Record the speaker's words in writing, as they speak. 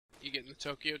You getting the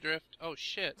Tokyo Drift? Oh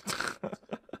shit.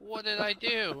 What did I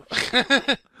do?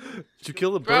 Did you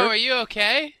kill the bird? Bro, are you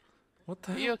okay? What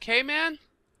the Are hell? you okay, man?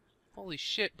 Holy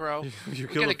shit, bro. You We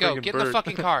killed gotta a go. freaking Get in the bird.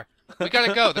 fucking car. We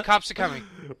gotta go. The cops are coming.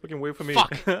 Fucking wait for me.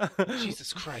 Fuck.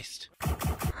 Jesus Christ.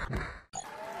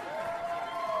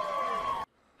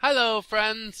 Hello,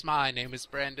 friends. My name is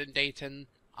Brandon Dayton.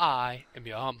 I am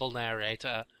your humble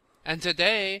narrator. And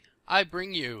today, I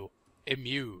bring you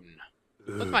Immune.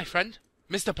 With my friend,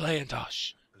 Mr.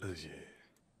 Playantosh.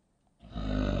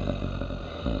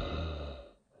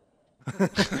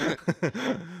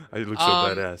 I look so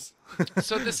badass.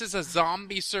 So this is a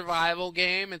zombie survival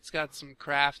game. It's got some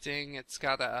crafting. It's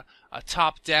got a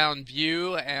top-down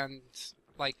view and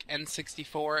like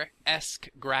N64-esque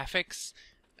graphics.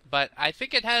 But I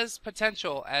think it has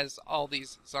potential, as all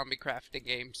these zombie crafting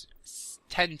games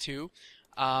tend to.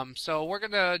 So we're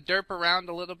going to derp around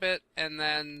a little bit, and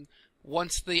then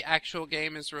once the actual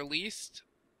game is released,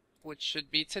 which should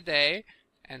be today,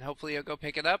 and hopefully you'll go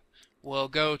pick it up, we'll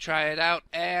go try it out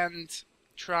and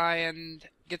try and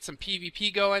get some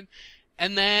PvP going,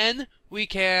 and then we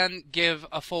can give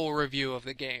a full review of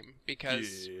the game,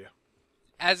 because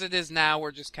as it is now,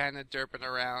 we're just kind of derping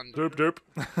around. Derp.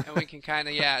 And we can kind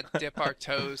of, dip our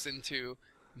toes into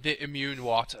the Immune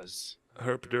waters.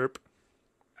 Herp derp.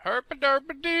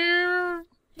 Herp-a-derp-a-deer.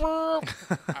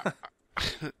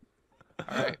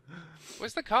 Alright.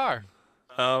 Where's the car?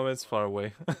 It's far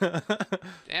away.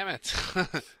 Damn it.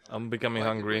 I'm becoming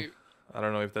hungry. I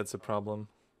don't know if that's a problem.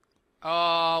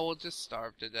 Oh, we'll just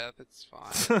starve to death. It's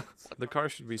fine. The car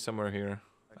should be somewhere here.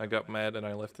 I got mad and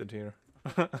I left it here.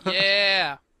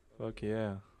 Yeah. Fuck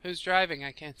yeah. Who's driving?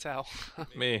 I can't tell.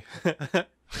 Me.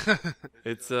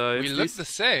 It's we look the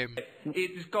same.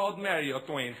 It is called Mario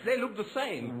Twins. They look the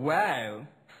same. Wow.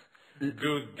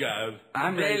 Good guys.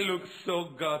 They look so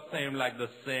god same like the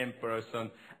same person.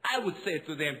 I would say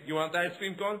to them, you want ice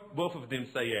cream cone? Both of them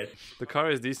say yes. The car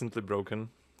is decently broken.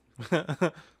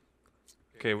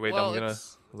 Okay, wait, Well, I'm gonna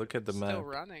it's look at the map. Still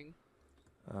running.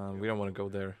 We don't want to go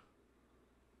there.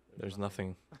 There's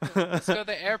nothing. Let's go to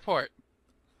the airport.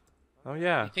 Oh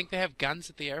yeah. You think they have guns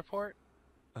at the airport?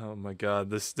 Oh my god,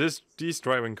 these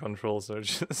driving controls are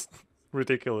just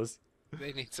ridiculous.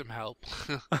 They need some help.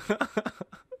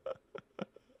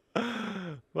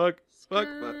 Fuck.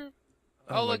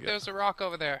 Oh, look, God. there's a rock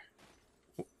over there.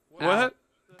 What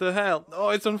the hell? Oh,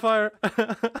 it's on fire.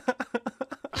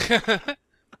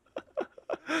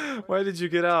 Why did you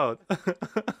get out?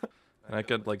 I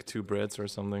got like 2 breads or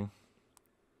something.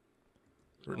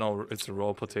 No, it's a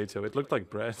raw potato. It looked like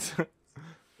bread.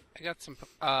 I got some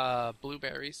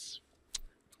blueberries.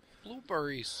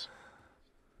 Blueberries.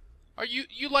 Are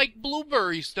you like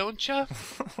blueberries, don't ya?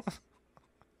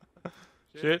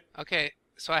 Shit. Okay,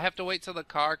 so I have to wait till the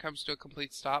car comes to a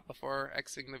complete stop before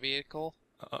exiting the vehicle.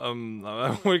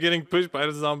 We're getting pushed by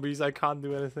the zombies. I can't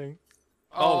do anything.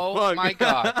 Oh, fuck. my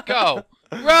god. Go!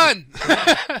 Run!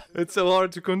 It's so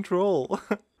hard to control.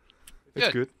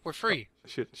 It's good. We're free. Oh,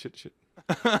 shit.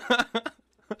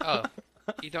 Oh,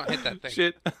 you don't hit that thing.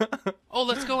 Shit. Oh,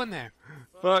 let's go in there.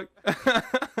 Fuck.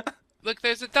 Look,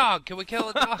 there's a dog. Can we kill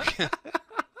a dog?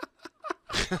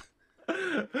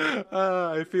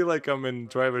 I feel like I'm in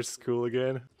driver's school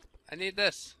again. I need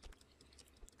this.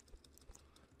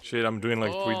 Shit, I'm doing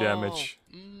like 3 damage.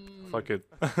 Fuck it.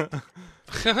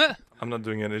 I'm not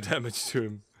doing any damage to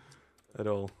him at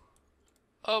all.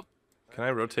 Oh. Can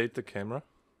I rotate the camera?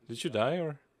 Did you die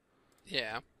or?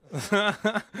 Yeah. I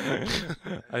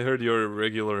heard your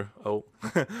regular. Oh.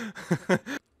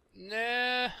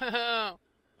 No.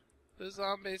 The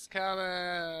zombies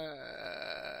coming.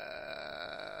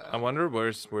 I wonder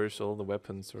where's all the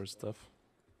weapons or stuff.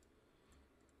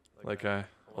 Like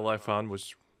all I found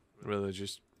was really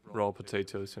just raw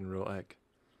potatoes and raw egg.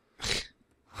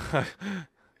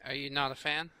 Are you not a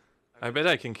fan? I bet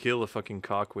I can kill a fucking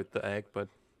cock with the egg, but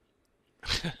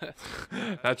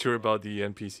not sure about the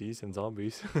NPCs and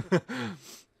zombies.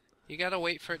 You gotta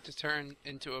wait for it to turn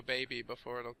into a baby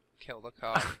before it'll kill the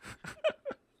cock.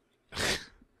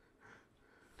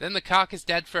 Then the cock is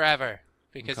dead forever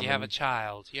because you have a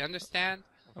child. You understand?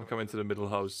 I'm coming to the middle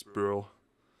house, bro.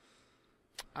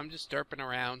 I'm just derping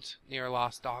around near a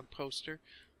lost dog poster.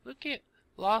 Look at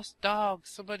lost dog.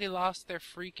 Somebody lost their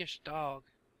freakish dog.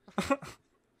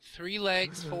 3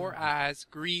 legs, 4 eyes,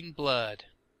 green blood.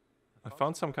 I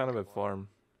found some kind of a farm.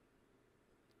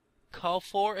 Call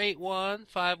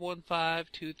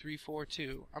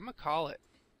 481-515-2342. I'm gonna call it.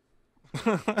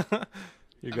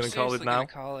 You're gonna call it now? I'm gonna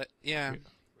call it. Yeah.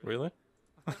 Really?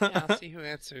 Yeah, I'll see who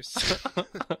answers. Okay.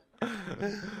 Your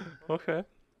call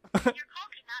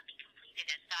cannot be completed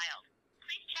as dialed.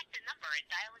 Please check the number and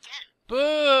dial again.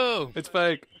 move. It's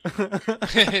fake.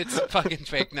 It's a fucking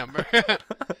fake number.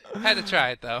 Had to try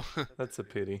it though. That's a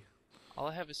pity. All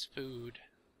I have is food.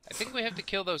 I think we have to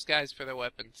kill those guys for their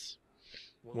weapons.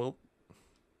 Well,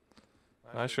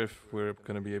 not sure if we're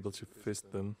gonna be able to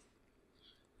fist them.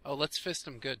 Oh, let's fist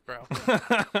them good, bro.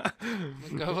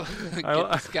 Go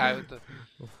get this guy with the...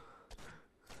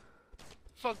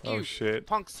 Fuck you, Oh shit.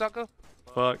 punk sucker.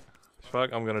 Fuck.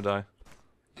 Fuck, I'm gonna die.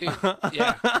 Dude,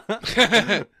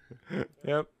 yeah.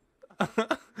 Yep.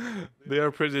 They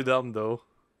are pretty dumb though.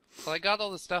 Well, I got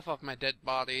all the stuff off my dead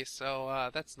body, so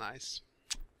that's nice.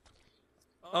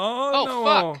 Oh,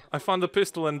 no! Fuck. I found a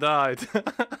pistol and died.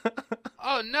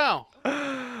 Oh no!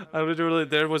 I literally,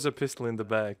 there was a pistol in the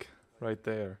back, right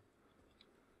there.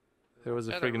 There was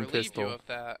a Better friggin' relieve pistol. you of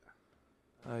that.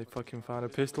 I fucking found a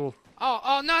pistol.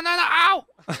 Oh, no, no, no! Ow!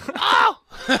 Ow!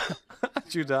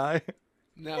 Did you die?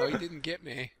 No, he didn't get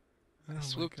me. Oh I my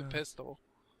swooped the God. pistol.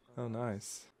 Oh,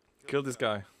 nice. Kill this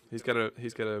guy. He's got a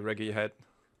reggae head.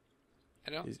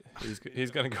 I don't.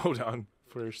 He's gonna go down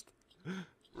first.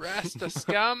 Rasta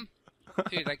scum!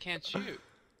 Dude, I can't shoot.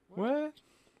 What?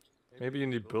 Maybe you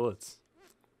need bullets.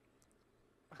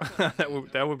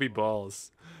 that would be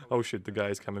balls. Oh shit, the guy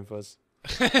is coming for us.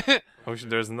 Oh shit,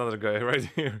 there's another guy right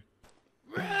here.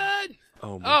 Run!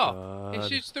 Oh my Oh, god. he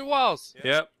shoots through walls.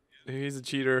 Yep, he's a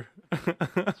cheater.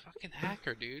 Fucking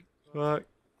hacker, dude. Fuck.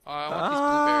 Oh, I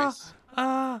want these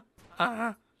blueberries.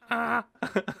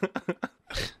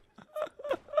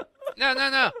 No, no,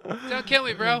 no! Don't kill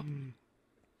me, bro.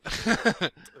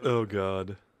 Oh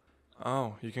god.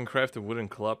 Oh, you can craft a wooden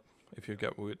club if you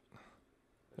get wood.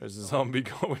 There's a zombie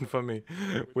going for me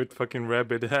with fucking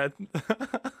rabbit head.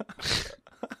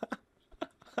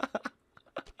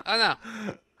 Oh no!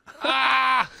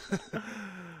 Ah!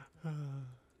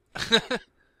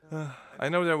 I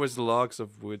know there was logs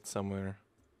of wood somewhere.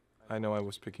 I know I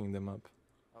was picking them up.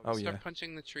 Oh Start yeah,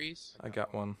 punching the trees. I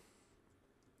got one.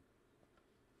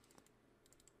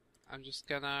 I'm just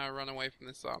gonna run away from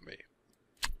this zombie.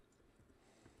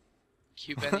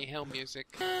 Cue Benny Hill music.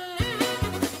 I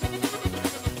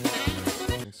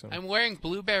think so. I'm wearing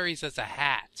blueberries as a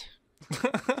hat.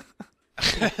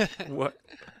 What?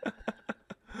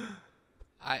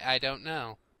 I don't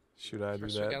know. Should I do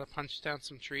First we that? gotta punch down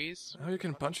some trees. Oh, you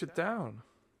can punch it down.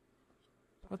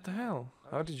 What the hell?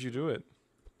 How did you do it?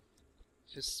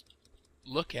 Just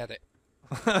look at it.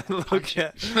 Look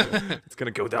at it's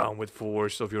gonna go down with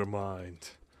force of your mind.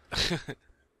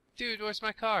 Dude, where's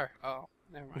my car? Oh,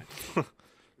 never mind.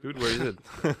 Dude, where is it?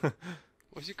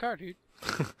 Where's your car, dude?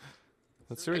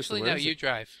 That's seriously. Actually, where no, is you it?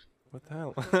 drive. What the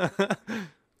hell?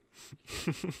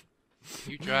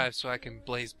 You drive so I can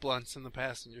blaze blunts in the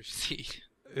passenger seat.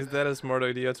 Is that a smart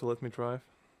idea to let me drive?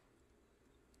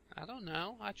 I don't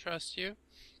know. I trust you.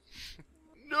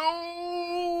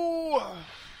 No!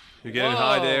 You getting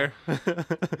high Whoa. there?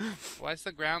 Why does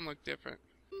the ground look different?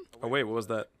 Oh wait, what was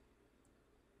that?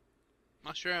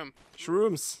 Mushroom.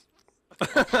 Shrooms.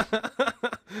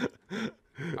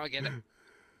 I'll get it.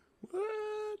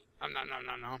 What?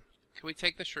 No. Can we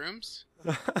take the shrooms?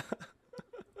 I'm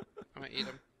gonna eat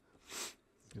them.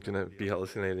 You're gonna be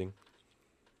hallucinating.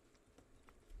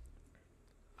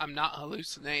 I'm not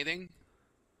hallucinating.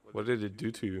 What did it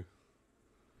do to you?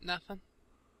 Nothing.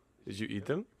 Did you eat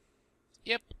them?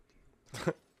 Yep.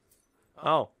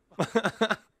 Oh.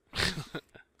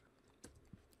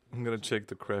 I'm gonna check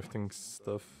the crafting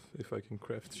stuff if I can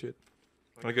craft shit.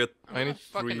 I I'm gonna need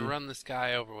fucking 3. run this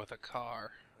guy over with a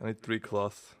car. I need 3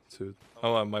 cloth to.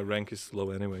 Oh, my rank is low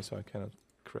anyway, so I cannot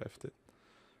craft it.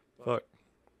 Fuck.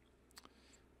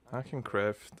 I can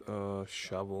craft a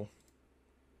shovel.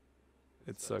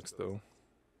 It sucks though.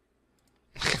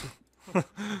 You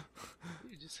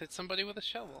just hit somebody with a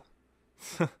shovel.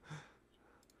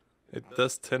 It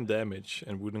does 10 damage,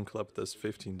 and wooden club does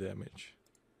 15 damage.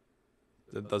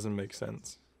 That doesn't make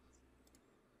sense.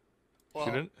 Well,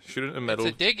 Shouldn't a it's metal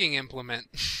a digging implement.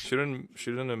 shouldn't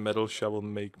a metal shovel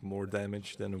make more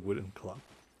damage than a wooden club?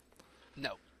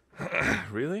 No.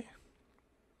 Really?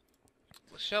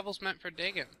 The shovel's meant for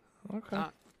digging, Okay.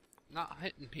 not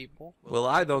hitting people. Well,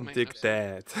 I don't Make dig no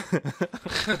that.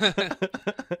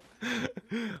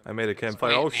 I made a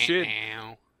campfire. Oh shit!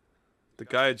 The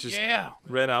guy just Yeah.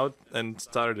 ran out and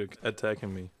started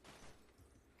attacking me.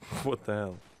 What the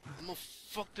hell? I'm gonna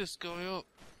fuck this guy up.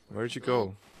 Where'd you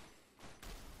go?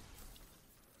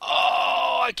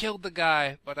 Oh, I killed the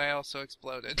guy, but I also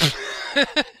exploded.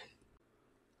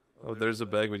 Oh, there's a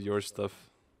bag with your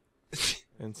stuff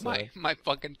inside. my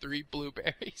fucking 3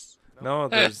 blueberries. No,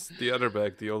 there's the other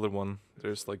bag, the older one.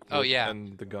 There's like Oh, wood yeah.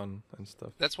 and the gun and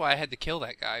stuff. That's why I had to kill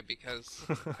that guy, because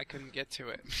I couldn't get to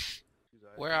it.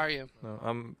 Where are you? No,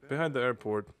 I'm behind the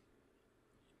airport.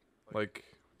 Like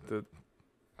the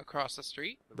Across the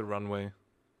street? runway.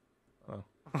 Oh.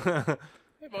 Hey,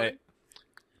 boy. Hey.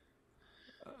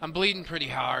 I'm bleeding pretty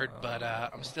hard, but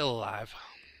I'm still alive.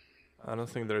 I don't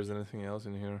think there's anything else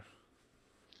in here.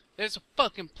 There's a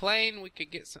fucking plane. We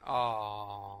could get some.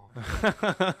 Aww.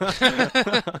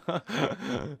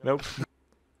 Nope.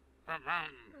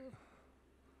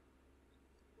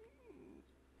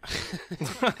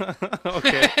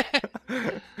 Okay.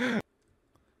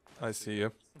 I see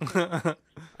you.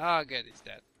 Oh, good. He's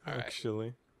dead. All right.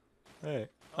 Actually. Hey.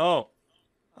 Oh.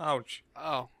 Ouch.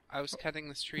 Oh, I was cutting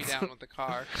this tree down with the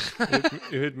car.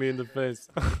 You hit me in the face.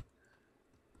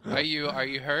 Are you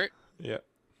hurt? Yeah.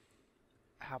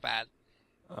 How bad?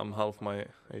 I'm half my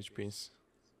HPs.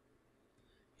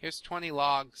 Here's 20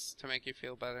 logs to make you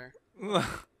feel better. I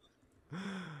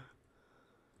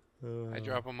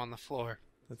drop them on the floor.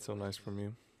 That's so nice from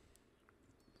you.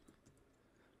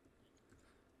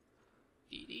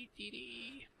 Dee dee dee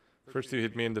dee. First you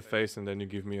hit me in the face and then you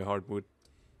give me a hardwood.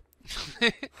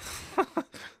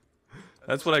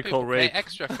 That's what I call People rape. pay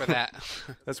extra for that.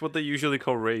 That's what they usually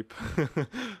call rape.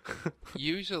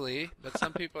 Usually, but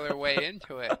some people are way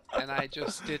into it, and I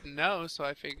just didn't know, so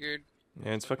I figured.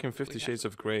 Yeah, it's fucking 50 Shades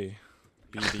of Grey.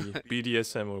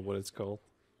 BDSM or what it's called.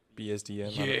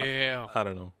 BSDM. Yeah. I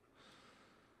don't know.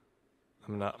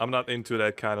 I'm not into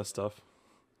that kind of stuff.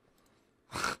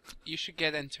 You should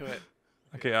get into it.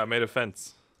 Okay, I made a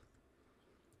fence.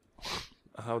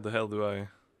 How the hell do I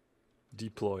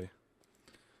deploy?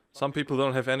 Some people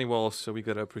don't have any walls, so we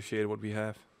gotta appreciate what we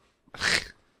have.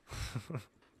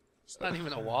 It's not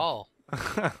even a wall.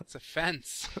 It's a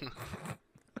fence.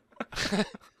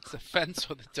 It's a fence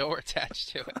with a door attached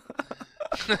to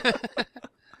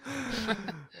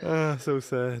it. So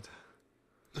sad.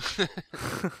 Stay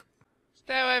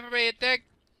away from me, dick.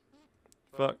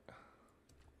 Fuck.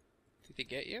 Did he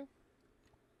get you?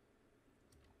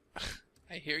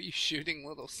 I hear you shooting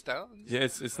little stones. Yeah,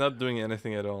 it's not doing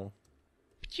anything at all.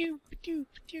 Pew, pew,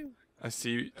 pew. I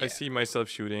see myself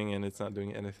shooting and it's not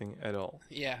doing anything at all.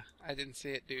 Yeah, I didn't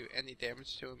see it do any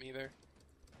damage to him either.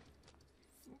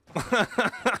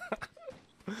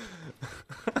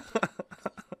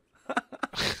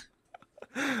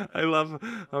 I love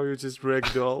how you just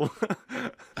ragdoll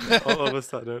all of a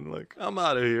sudden. Like, I'm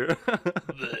out of here.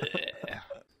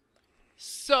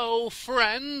 So,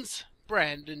 friends,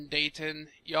 Brandon Dayton,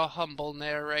 your humble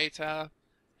narrator,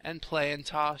 and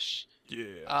Playantosh.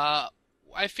 Yeah.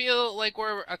 I feel like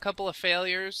we're a couple of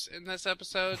failures in this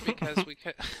episode because we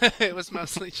could. It was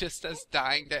mostly just us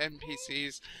dying to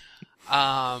NPCs,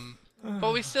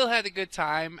 but we still had a good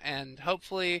time, and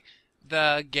hopefully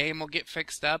the game will get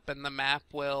fixed up and the map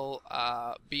will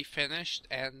be finished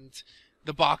and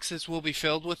the boxes will be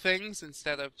filled with things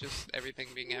instead of just everything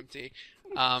being empty.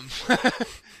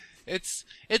 It's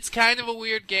kind of a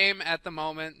weird game at the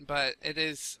moment, but it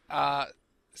is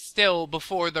still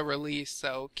before the release,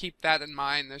 so keep that in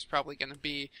mind. There's probably going to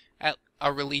be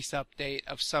a release update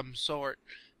of some sort.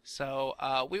 So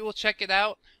we will check it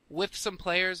out with some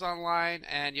players online,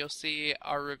 and you'll see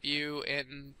our review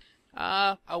in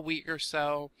a week or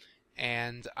so.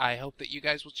 And I hope that you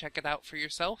guys will check it out for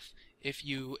yourself if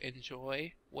you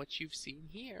enjoy what you've seen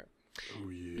here. Oh,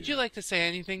 yeah. Would you like to say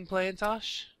anything,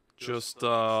 Playantosh? Just,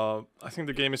 I think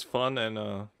the game is fun,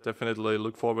 and definitely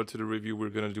look forward to the review we're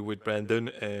gonna do with Brandon,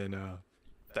 and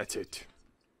that's it.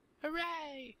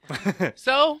 Hooray!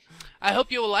 So, I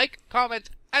hope you will like,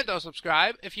 comment, and or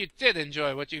subscribe if you did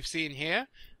enjoy what you've seen here.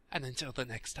 And until the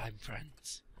next time,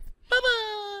 friends.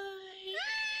 Bye-bye!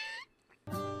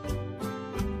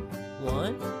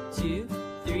 1, 2,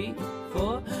 3,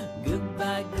 4.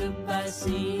 Goodbye, goodbye,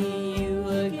 see you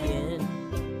again.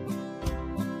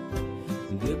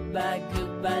 Goodbye,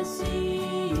 goodbye, see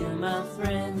you, my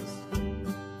friends.